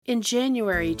In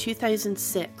January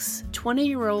 2006,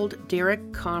 20-year-old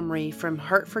Derek Comrie from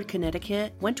Hartford,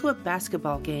 Connecticut, went to a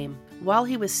basketball game. While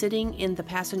he was sitting in the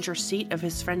passenger seat of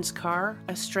his friend's car,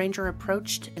 a stranger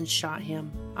approached and shot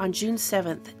him. On June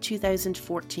 7,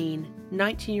 2014,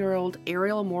 19-year-old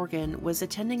Ariel Morgan was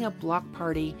attending a block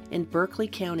party in Berkeley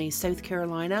County, South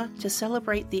Carolina, to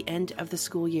celebrate the end of the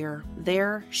school year.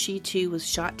 There, she too was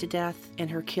shot to death, and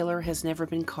her killer has never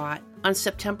been caught. On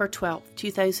September 12,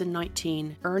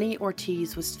 2019, Ernie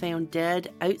Ortiz was found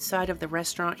dead outside of the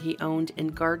restaurant he owned in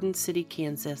Garden City,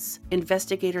 Kansas.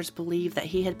 Investigators believe that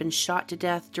he had been shot to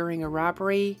death during a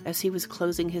robbery as he was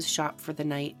closing his shop for the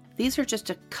night. These are just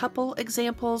a couple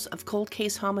examples of cold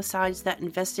case homicides that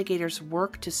investigators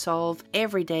work to solve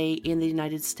every day in the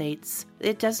United States.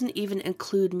 It doesn't even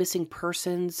include missing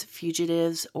persons,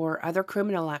 fugitives, or other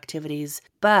criminal activities.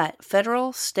 But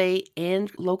federal, state, and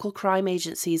local crime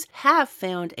agencies have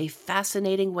found a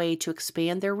fascinating way to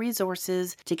expand their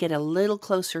resources to get a little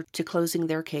closer to closing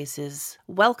their cases.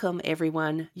 Welcome,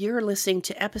 everyone. You're listening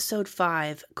to Episode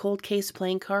 5, Cold Case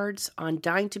Playing Cards on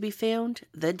Dying to Be Found,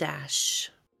 The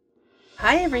Dash.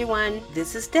 Hi everyone,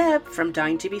 this is Deb from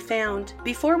Dying to Be Found.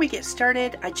 Before we get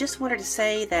started, I just wanted to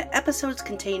say that episodes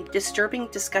contain disturbing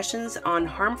discussions on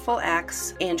harmful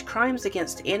acts and crimes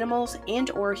against animals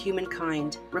and or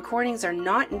humankind. Recordings are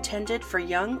not intended for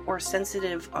young or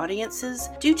sensitive audiences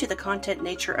due to the content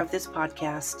nature of this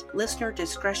podcast. Listener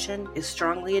discretion is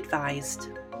strongly advised.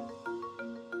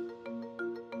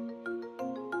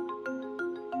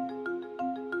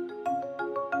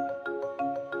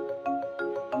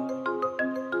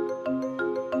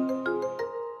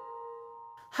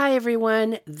 Hi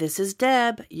everyone, this is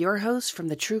Deb, your host from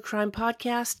the true crime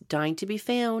podcast, Dying to Be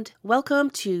Found. Welcome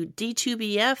to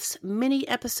D2BF's mini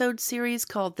episode series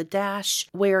called The Dash,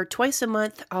 where twice a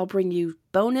month I'll bring you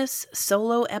bonus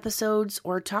solo episodes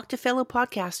or talk to fellow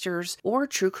podcasters or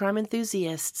true crime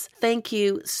enthusiasts. Thank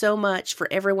you so much for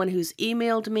everyone who's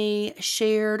emailed me,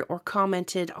 shared, or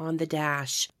commented on The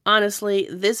Dash. Honestly,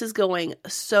 this is going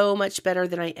so much better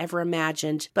than I ever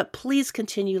imagined, but please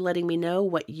continue letting me know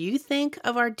what you think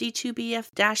of our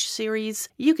D2BF Dash series.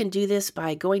 You can do this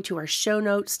by going to our show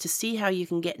notes to see how you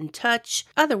can get in touch.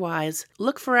 Otherwise,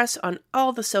 look for us on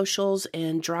all the socials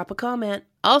and drop a comment.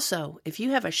 Also, if you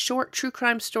have a short true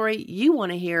crime story you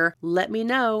want to hear, let me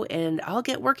know and I'll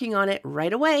get working on it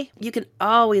right away. You can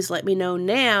always let me know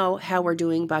now how we're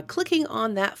doing by clicking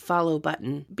on that follow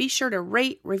button. Be sure to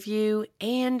rate, review,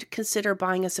 and consider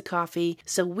buying us a coffee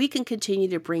so we can continue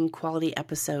to bring quality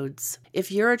episodes.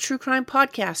 If you're a true crime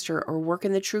podcaster or work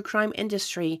in the true crime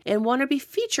industry and want to be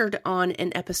featured on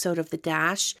an episode of The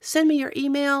Dash, send me your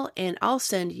email and I'll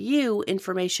send you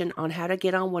information on how to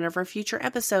get on one of our future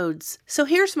episodes. So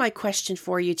here's my question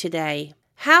for you today.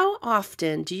 How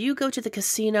often do you go to the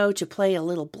casino to play a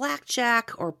little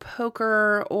blackjack or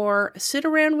poker or sit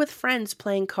around with friends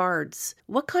playing cards?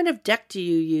 What kind of deck do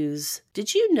you use?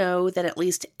 Did you know that at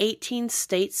least 18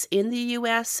 states in the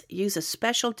U.S. use a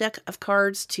special deck of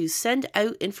cards to send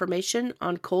out information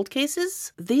on cold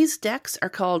cases? These decks are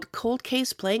called cold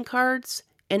case playing cards,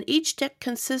 and each deck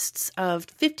consists of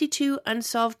 52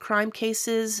 unsolved crime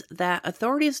cases that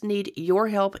authorities need your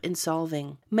help in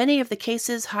solving. Many of the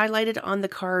cases highlighted on the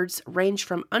cards range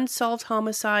from unsolved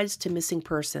homicides to missing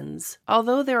persons.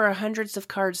 Although there are hundreds of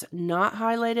cards not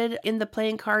highlighted in the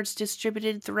playing cards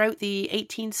distributed throughout the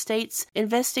 18 states,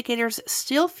 investigators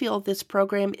still feel this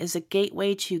program is a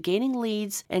gateway to gaining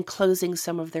leads and closing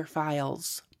some of their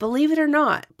files. Believe it or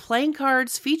not, playing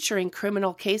cards featuring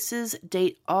criminal cases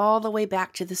date all the way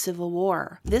back to the Civil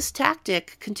War. This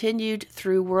tactic continued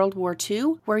through World War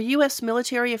II, where U.S.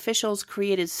 military officials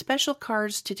created special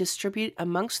cards to distribute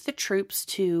amongst the troops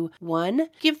to 1.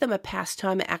 Give them a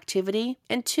pastime activity,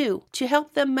 and 2. To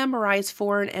help them memorize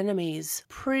foreign enemies.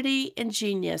 Pretty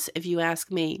ingenious, if you ask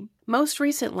me. Most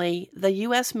recently, the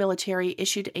U.S. military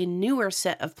issued a newer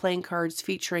set of playing cards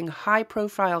featuring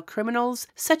high-profile criminals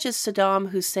such as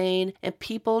Saddam Hussein and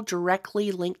people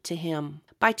directly linked to him.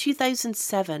 By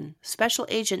 2007, Special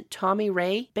Agent Tommy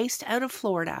Ray, based out of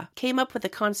Florida, came up with the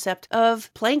concept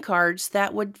of playing cards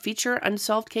that would feature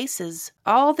unsolved cases.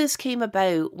 All this came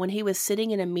about when he was sitting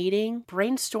in a meeting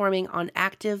brainstorming on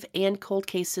active and cold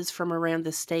cases from around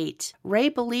the state. Ray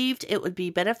believed it would be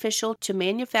beneficial to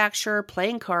manufacture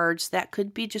playing cards that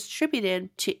could be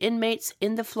distributed to inmates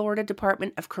in the Florida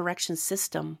Department of Corrections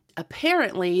system.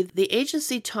 Apparently, the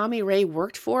agency Tommy Ray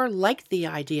worked for liked the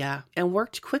idea and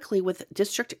worked quickly with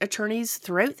district attorneys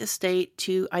throughout the state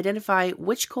to identify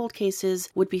which cold cases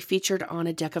would be featured on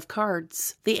a deck of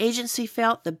cards. The agency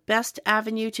felt the best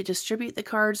avenue to distribute distribute the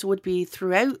cards would be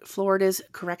throughout Florida's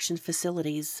correction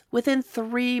facilities. Within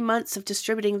 3 months of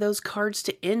distributing those cards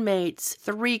to inmates,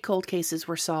 3 cold cases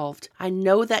were solved. I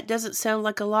know that doesn't sound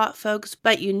like a lot, folks,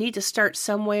 but you need to start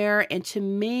somewhere, and to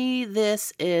me,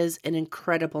 this is an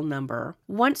incredible number.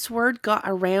 Once word got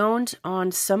around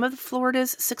on some of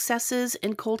Florida's successes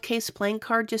in cold case playing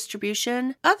card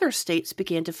distribution, other states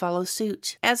began to follow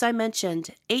suit. As I mentioned,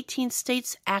 18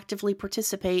 states actively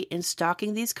participate in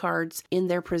stocking these cards in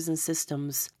their prison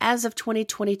systems. As of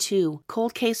 2022,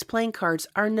 cold case playing cards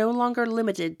are no longer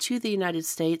limited to the United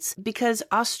States because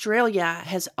Australia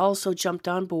has also jumped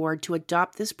on board to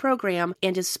adopt this program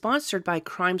and is sponsored by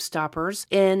Crime Stoppers,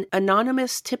 an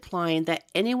anonymous tip line that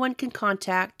anyone can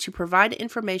contact to provide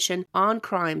information on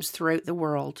crimes throughout the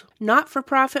world.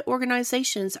 Not-for-profit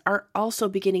organizations are also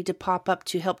beginning to pop up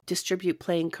to help distribute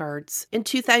playing cards. In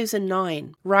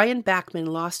 2009, Ryan Bachman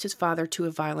lost his father to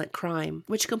a violent crime,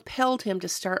 which compelled him to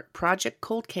start Project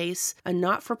Cold Case, a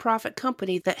not-for-profit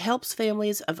company that helps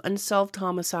families of unsolved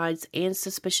homicides and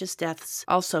suspicious deaths,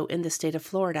 also in the state of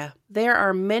Florida. There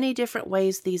are many different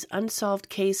ways these unsolved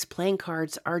case playing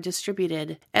cards are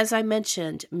distributed. As I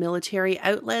mentioned, military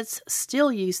outlets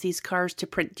still use these cards to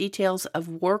print details of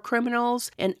war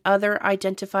criminals and other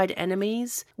identified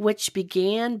enemies, which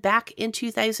began back in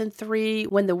 2003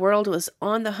 when the world was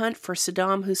on the hunt for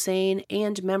Saddam Hussein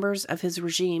and members of his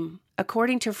regime.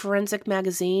 According to Forensic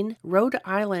Magazine, Rhode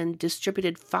Island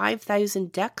distributed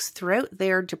 5,000 decks throughout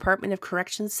their Department of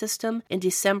Corrections system in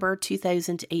December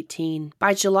 2018.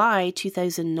 By July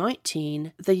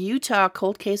 2019, the Utah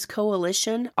Cold Case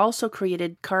Coalition also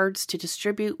created cards to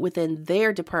distribute within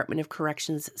their Department of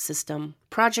Corrections system.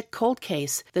 Project Cold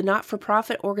Case, the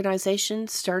not-for-profit organization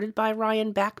started by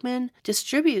Ryan Bachman,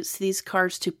 distributes these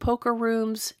cards to poker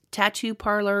rooms, tattoo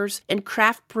parlors, and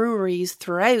craft breweries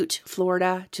throughout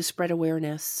Florida to spread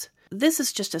awareness. This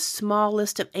is just a small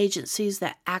list of agencies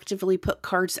that actively put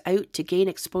cards out to gain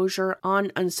exposure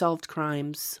on unsolved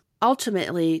crimes.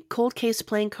 Ultimately, cold case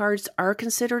playing cards are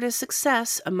considered a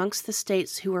success amongst the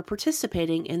states who are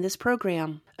participating in this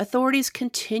program. Authorities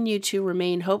continue to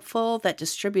remain hopeful that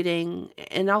distributing,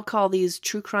 and I'll call these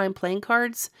true crime playing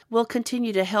cards, will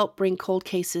continue to help bring cold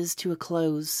cases to a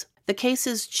close. The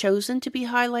cases chosen to be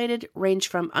highlighted range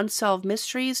from unsolved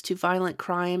mysteries to violent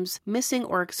crimes, missing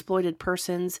or exploited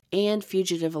persons, and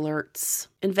fugitive alerts.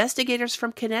 Investigators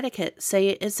from Connecticut say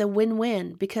it's a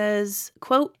win-win because,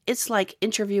 quote, it's like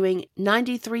interviewing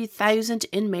 93,000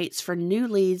 inmates for new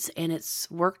leads and it's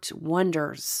worked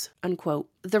wonders, unquote.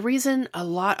 The reason a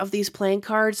lot of these playing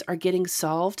cards are getting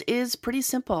solved is pretty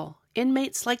simple.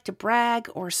 Inmates like to brag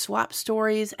or swap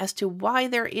stories as to why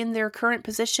they're in their current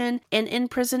position and in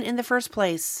prison in the first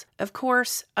place. Of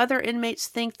course, other inmates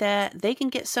think that they can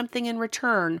get something in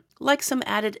return, like some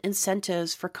added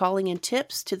incentives for calling in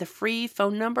tips to the free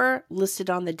phone number listed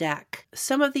on the deck.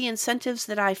 Some of the incentives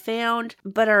that I found,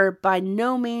 but are by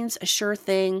no means a sure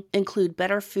thing, include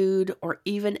better food or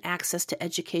even access to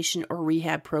education or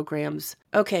rehab programs.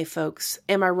 Okay, folks,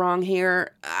 am I wrong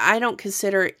here? I don't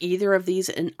consider either of these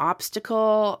an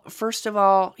obstacle. First of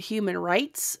all, human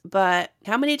rights, but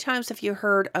how many times have you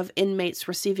heard of inmates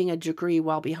receiving a degree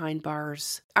while behind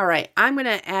bars? All right, I'm going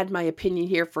to add my opinion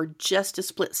here for just a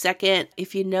split second.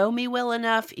 If you know me well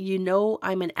enough, you know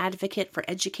I'm an advocate for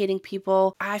educating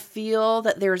people. I feel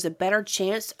that there's a better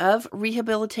chance of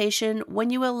rehabilitation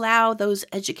when you allow those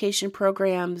education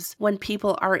programs when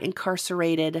people are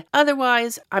incarcerated.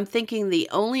 Otherwise, I'm thinking the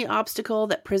only obstacle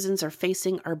that prisons are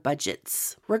facing are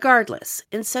budgets. Regardless,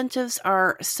 incentives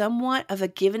are somewhat of a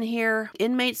given here.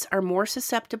 Inmates are more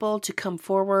susceptible to come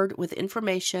forward with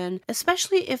information,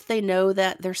 especially if they know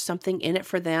that there's something in it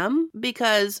for them,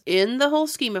 because in the whole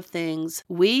scheme of things,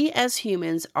 we as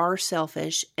humans are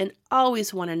selfish and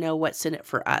always want to know what's in it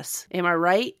for us. Am I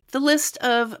right? The list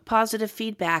of positive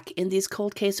feedback in these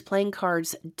cold case playing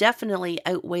cards definitely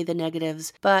outweigh the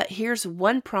negatives, but here's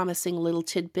one promising little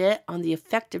tidbit on the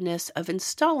effectiveness of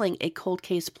installing a cold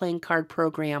case playing card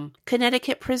program.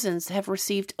 Connecticut prisons have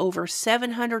received over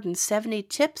 770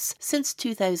 tips since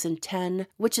 2010,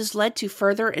 which has led to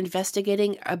further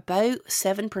investigating about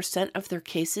 7% of their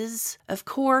cases. Of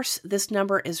course, this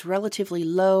number is relatively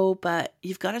low, but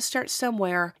you've got to start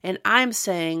somewhere, and I'm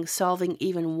saying solving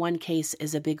even one case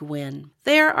is a big win.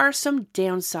 There are some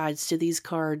downsides to these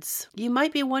cards. You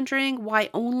might be wondering why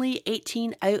only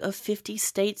 18 out of 50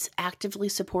 states actively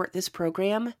support this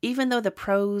program. Even though the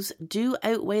pros do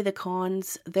outweigh the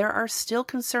cons, there are still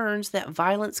concerns that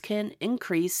violence can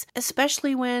increase,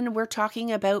 especially when we're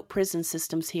talking about prison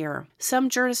systems here. Some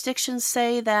jurisdictions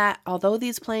say that although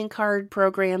these playing card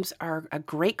programs are a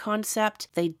great concept,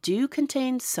 they do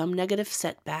contain some negative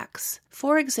setbacks.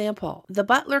 For example, the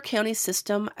Butler County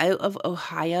system out of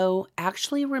Ohio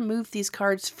actually removed these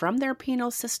cards from their penal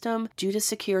system due to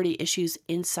security issues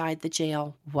inside the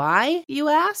jail. Why, you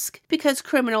ask? Because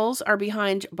criminals are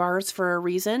behind bars for a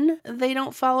reason. They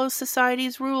don't follow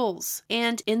society's rules.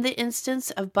 And in the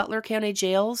instance of Butler County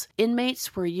jails,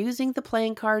 inmates were using the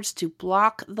playing cards to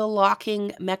block the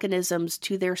locking mechanisms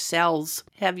to their cells.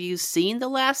 Have you seen the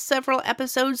last several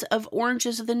episodes of Orange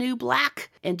is the New Black?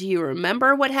 And do you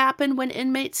remember what happened when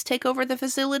inmates take over the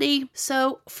facility?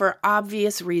 So, for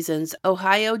obvious reasons,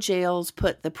 Ohio jails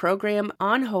put the program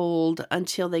on hold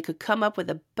until they could come up with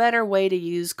a better way to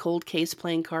use cold case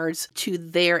playing cards to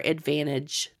their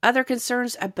advantage. Other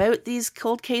concerns about these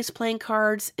cold case playing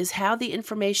cards is how the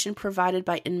information provided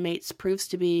by inmates proves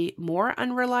to be more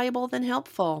unreliable than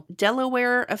helpful.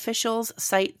 Delaware officials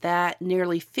cite that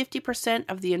nearly 50%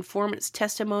 of the informant's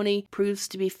testimony proves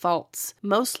to be false,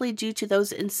 mostly due to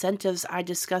those incentives I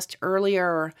discussed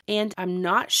earlier. And I'm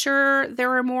not sure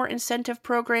there are more incentive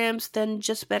programs than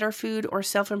just better food or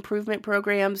self-improvement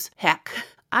programs. Heck,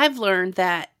 I've learned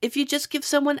that if you just give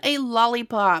someone a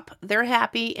lollipop, they're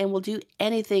happy and will do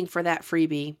anything for that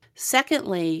freebie.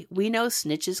 Secondly, we know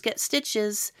snitches get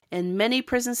stitches, and many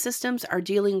prison systems are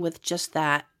dealing with just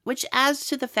that, which adds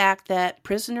to the fact that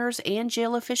prisoners and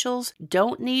jail officials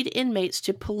don't need inmates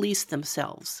to police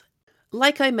themselves.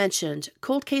 Like I mentioned,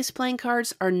 cold case playing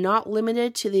cards are not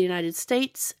limited to the United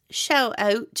States. Shout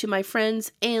out to my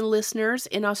friends and listeners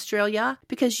in Australia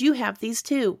because you have these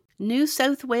too. New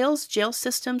South Wales jail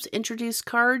systems introduced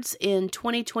cards in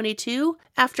 2022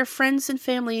 after friends and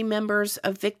family members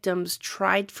of victims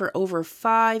tried for over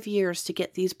 5 years to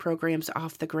get these programs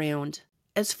off the ground.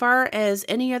 As far as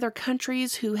any other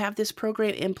countries who have this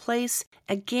program in place,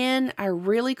 again, I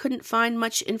really couldn't find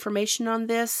much information on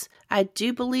this. I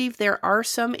do believe there are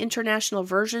some international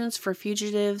versions for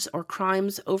fugitives or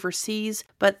crimes overseas,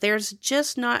 but there's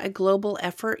just not a global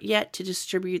effort yet to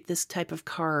distribute this type of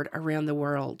card around the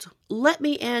world. Let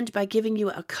me end by giving you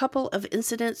a couple of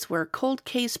incidents where cold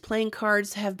case playing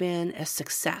cards have been a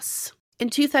success. In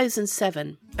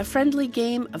 2007, a friendly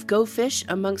game of Go Fish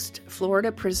amongst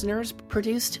Florida prisoners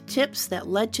produced tips that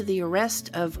led to the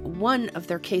arrest of one of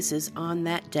their cases on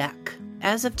that deck.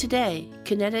 As of today,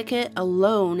 Connecticut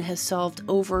alone has solved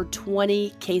over 20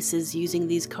 cases using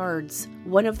these cards.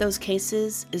 One of those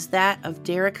cases is that of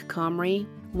Derek Comrie,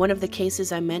 one of the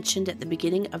cases I mentioned at the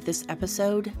beginning of this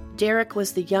episode. Derek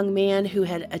was the young man who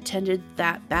had attended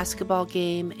that basketball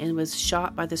game and was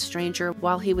shot by the stranger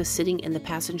while he was sitting in the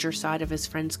passenger side of his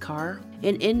friend's car.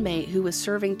 An inmate who was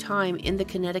serving time in the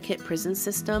Connecticut prison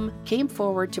system came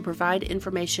forward to provide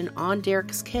information on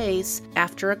Derek's case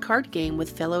after a card game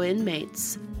with fellow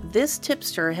inmates. This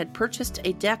tipster had purchased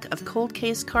a deck of cold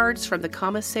case cards from the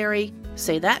commissary,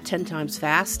 say that 10 times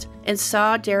fast, and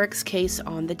saw Derek's case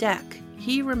on the deck.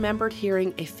 He remembered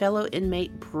hearing a fellow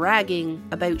inmate bragging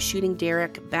about shooting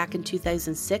Derek back in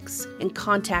 2006 and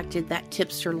contacted that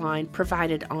tipster line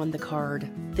provided on the card.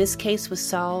 This case was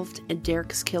solved and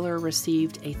Derek's killer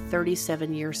received a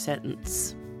 37-year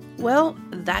sentence. Well,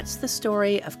 that's the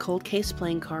story of cold case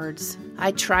playing cards.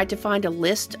 I tried to find a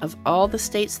list of all the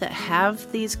states that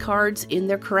have these cards in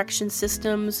their correction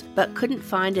systems, but couldn't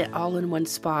find it all in one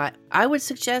spot. I would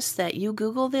suggest that you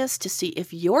Google this to see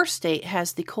if your state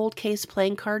has the cold case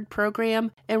playing card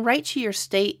program and write to your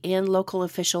state and local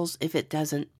officials if it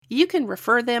doesn't. You can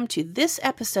refer them to this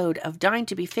episode of Dying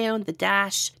to be Found, The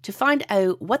Dash, to find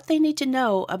out what they need to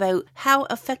know about how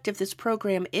effective this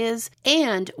program is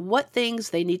and what things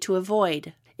they need to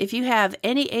avoid. If you have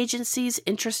any agencies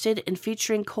interested in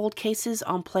featuring cold cases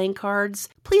on playing cards,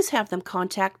 please have them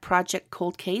contact Project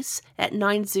Cold Case at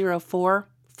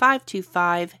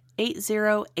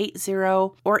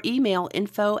 904-525-8080 or email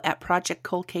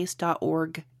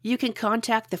info@projectcoldcase.org. You can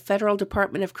contact the Federal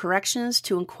Department of Corrections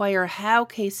to inquire how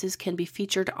cases can be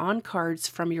featured on cards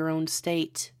from your own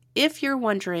state. If you're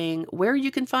wondering where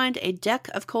you can find a deck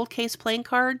of cold case playing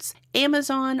cards,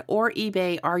 Amazon or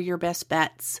eBay are your best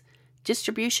bets.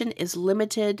 Distribution is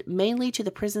limited mainly to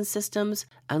the prison systems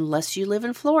unless you live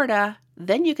in Florida.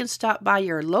 Then you can stop by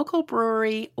your local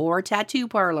brewery or tattoo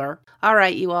parlor. All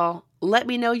right, you all. Let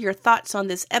me know your thoughts on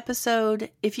this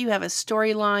episode. If you have a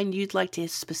storyline you'd like to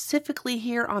specifically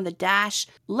hear on The Dash,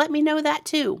 let me know that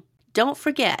too. Don't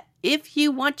forget, if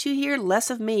you want to hear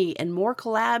less of me and more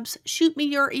collabs, shoot me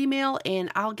your email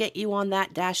and I'll get you on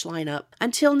that Dash lineup.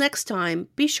 Until next time,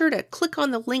 be sure to click on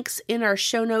the links in our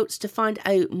show notes to find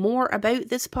out more about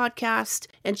this podcast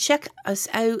and check us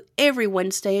out every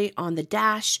Wednesday on The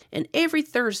Dash and every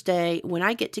Thursday when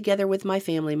I get together with my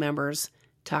family members.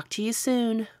 Talk to you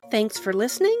soon. Thanks for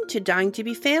listening to Dying to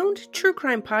be Found, True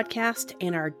Crime Podcast,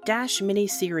 and our Dash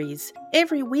mini-series.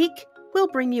 Every week, we'll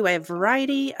bring you a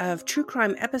variety of true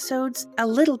crime episodes, a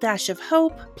little dash of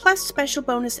hope, plus special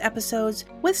bonus episodes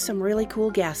with some really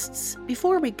cool guests.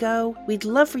 Before we go, we'd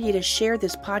love for you to share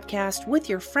this podcast with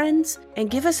your friends and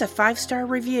give us a 5-star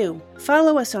review.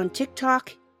 Follow us on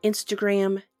TikTok,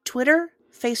 Instagram, Twitter,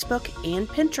 Facebook, and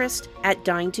Pinterest at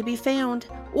Dying to be Found,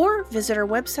 or visit our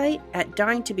website at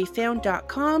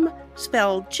dyingtobefound.com,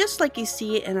 spelled just like you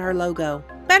see it in our logo.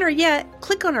 Better yet,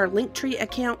 click on our Linktree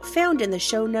account found in the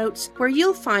show notes, where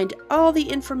you'll find all the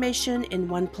information in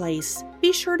one place.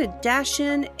 Be sure to dash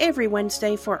in every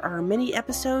Wednesday for our mini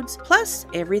episodes, plus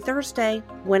every Thursday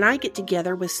when I get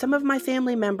together with some of my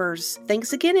family members.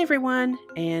 Thanks again, everyone,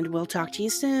 and we'll talk to you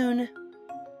soon.